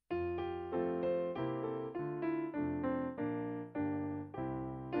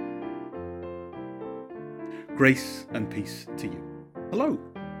Grace and peace to you. Hello.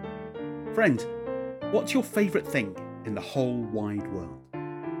 Friend, what's your favourite thing in the whole wide world?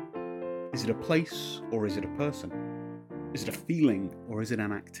 Is it a place or is it a person? Is it a feeling or is it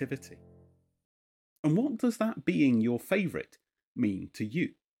an activity? And what does that being your favourite mean to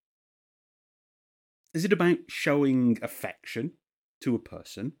you? Is it about showing affection to a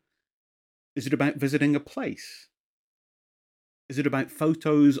person? Is it about visiting a place? Is it about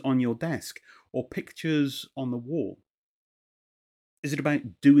photos on your desk or pictures on the wall? Is it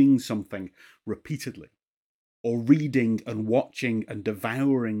about doing something repeatedly or reading and watching and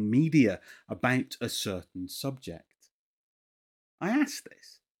devouring media about a certain subject? I ask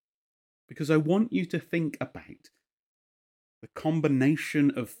this because I want you to think about the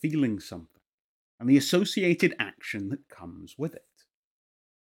combination of feeling something and the associated action that comes with it.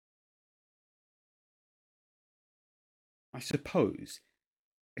 I suppose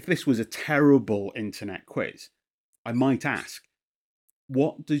if this was a terrible internet quiz, I might ask,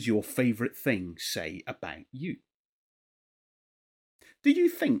 what does your favourite thing say about you? Do you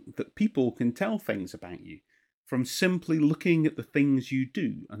think that people can tell things about you from simply looking at the things you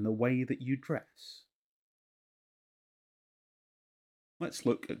do and the way that you dress? Let's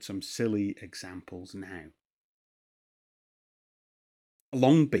look at some silly examples now. A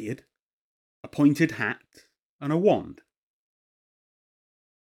long beard, a pointed hat, and a wand.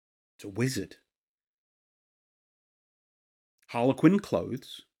 It's a wizard. Harlequin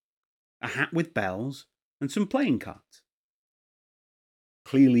clothes, a hat with bells, and some playing cards.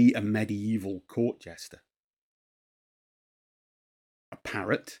 Clearly a medieval court jester. A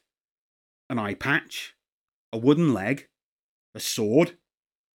parrot, an eye patch, a wooden leg, a sword.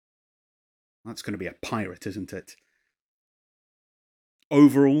 That's going to be a pirate, isn't it?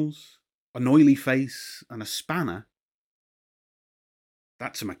 Overalls, an oily face, and a spanner.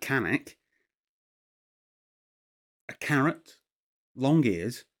 That's a mechanic. A carrot, long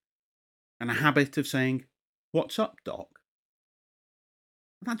ears, and a habit of saying, "What's up, Doc?"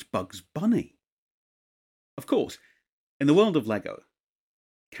 That's Bugs Bunny. Of course, in the world of Lego,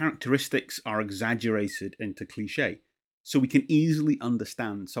 characteristics are exaggerated into cliché, so we can easily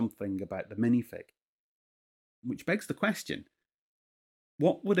understand something about the minifig. Which begs the question,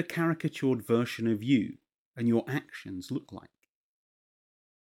 what would a caricatured version of you and your actions look like?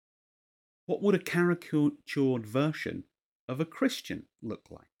 What would a caricatured version of a Christian look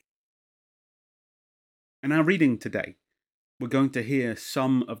like? In our reading today, we're going to hear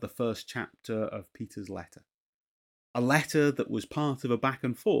some of the first chapter of Peter's letter. A letter that was part of a back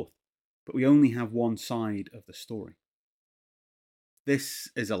and forth, but we only have one side of the story. This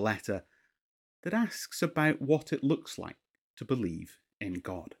is a letter that asks about what it looks like to believe in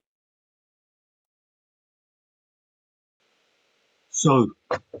God. So,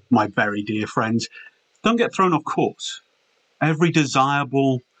 my very dear friends, don't get thrown off course. Every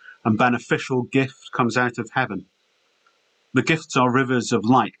desirable and beneficial gift comes out of heaven. The gifts are rivers of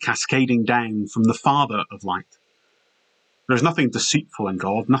light cascading down from the Father of light. There is nothing deceitful in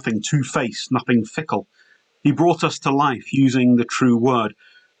God, nothing two-faced, nothing fickle. He brought us to life using the true word,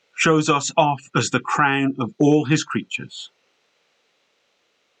 shows us off as the crown of all his creatures.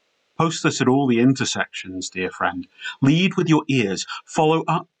 Post this at all the intersections, dear friend. Lead with your ears, follow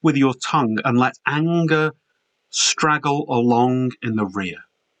up with your tongue, and let anger straggle along in the rear.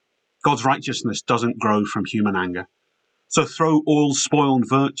 God's righteousness doesn't grow from human anger. So throw all spoiled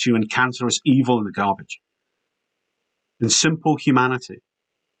virtue and cancerous evil in the garbage. In simple humanity,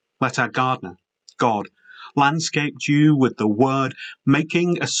 let our gardener, God, landscape you with the word,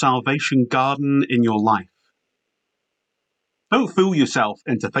 making a salvation garden in your life. Don't fool yourself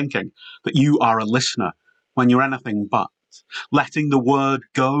into thinking that you are a listener when you're anything but, letting the word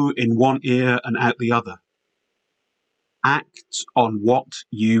go in one ear and out the other. Act on what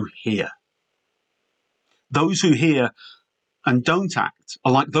you hear. Those who hear and don't act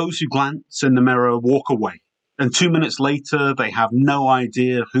are like those who glance in the mirror, walk away, and 2 minutes later they have no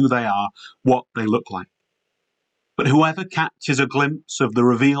idea who they are, what they look like. But whoever catches a glimpse of the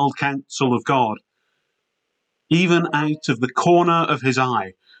revealed counsel of God, even out of the corner of his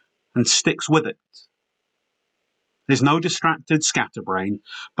eye, and sticks with it, is no distracted scatterbrain,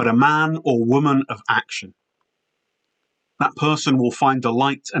 but a man or woman of action. That person will find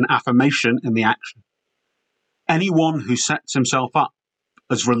delight and affirmation in the action. Anyone who sets himself up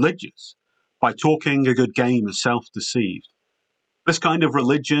as religious by talking a good game is self-deceived. This kind of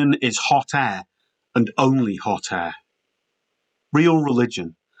religion is hot air, and only hot air. Real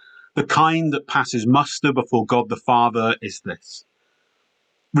religion, the kind that passes muster before God the Father, is this.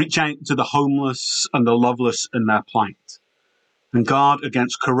 Reach out to the homeless and the loveless in their plight, and guard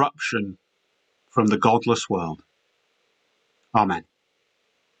against corruption from the godless world. Amen.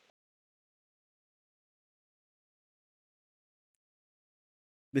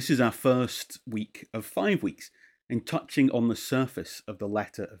 This is our first week of 5 weeks in touching on the surface of the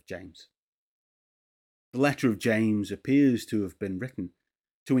letter of James. The letter of James appears to have been written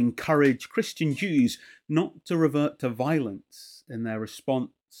to encourage Christian Jews not to revert to violence in their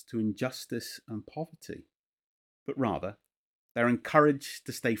response to injustice and poverty, but rather they're encouraged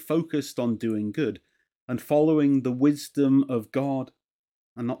to stay focused on doing good and following the wisdom of God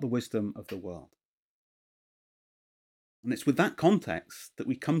and not the wisdom of the world. And it's with that context that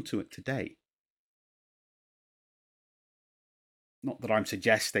we come to it today. Not that I'm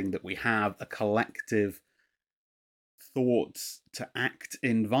suggesting that we have a collective thought to act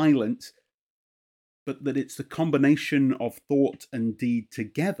in violence, but that it's the combination of thought and deed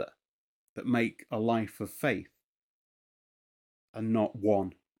together that make a life of faith, and not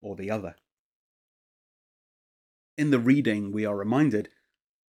one or the other. In the reading, we are reminded,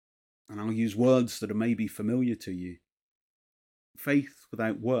 and I'll use words that are maybe familiar to you, faith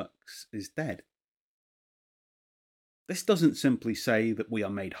without works is dead. This doesn't simply say that we are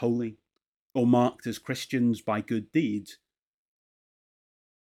made holy or marked as Christians by good deeds.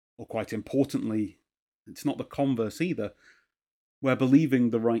 Or quite importantly, it's not the converse either, where believing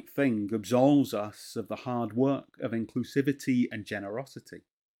the right thing absolves us of the hard work of inclusivity and generosity.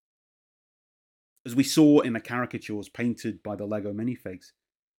 As we saw in the caricatures painted by the Lego minifigs,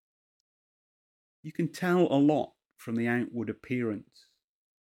 you can tell a lot from the outward appearance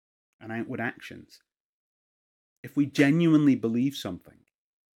and outward actions. If we genuinely believe something,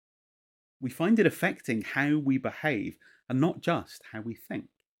 we find it affecting how we behave and not just how we think.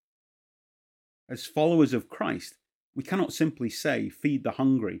 As followers of Christ, we cannot simply say, feed the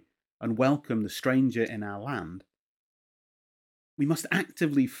hungry and welcome the stranger in our land. We must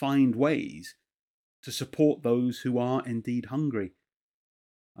actively find ways to support those who are indeed hungry,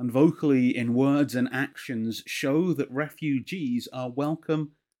 and vocally in words and actions show that refugees are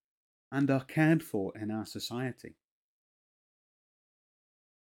welcome and are cared for in our society.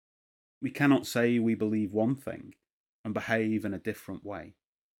 We cannot say we believe one thing and behave in a different way.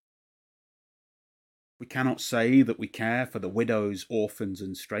 We cannot say that we care for the widows, orphans,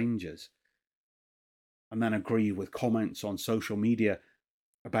 and strangers, and then agree with comments on social media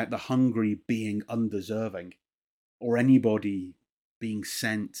about the hungry being undeserving, or anybody being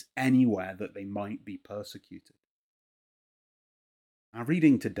sent anywhere that they might be persecuted. Our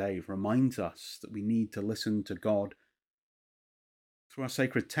reading today reminds us that we need to listen to God through our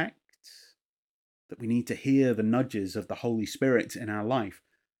sacred texts, that we need to hear the nudges of the Holy Spirit in our life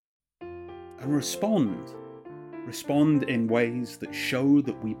and respond in ways that show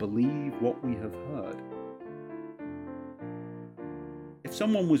that we believe what we have heard. If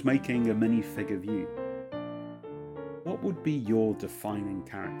someone was making a minifig of you, what would be your defining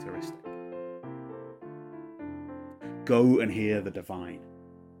characteristic? Go and hear the divine.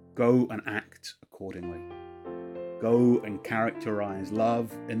 Go and act accordingly. Go and characterize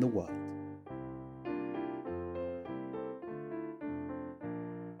love in the world.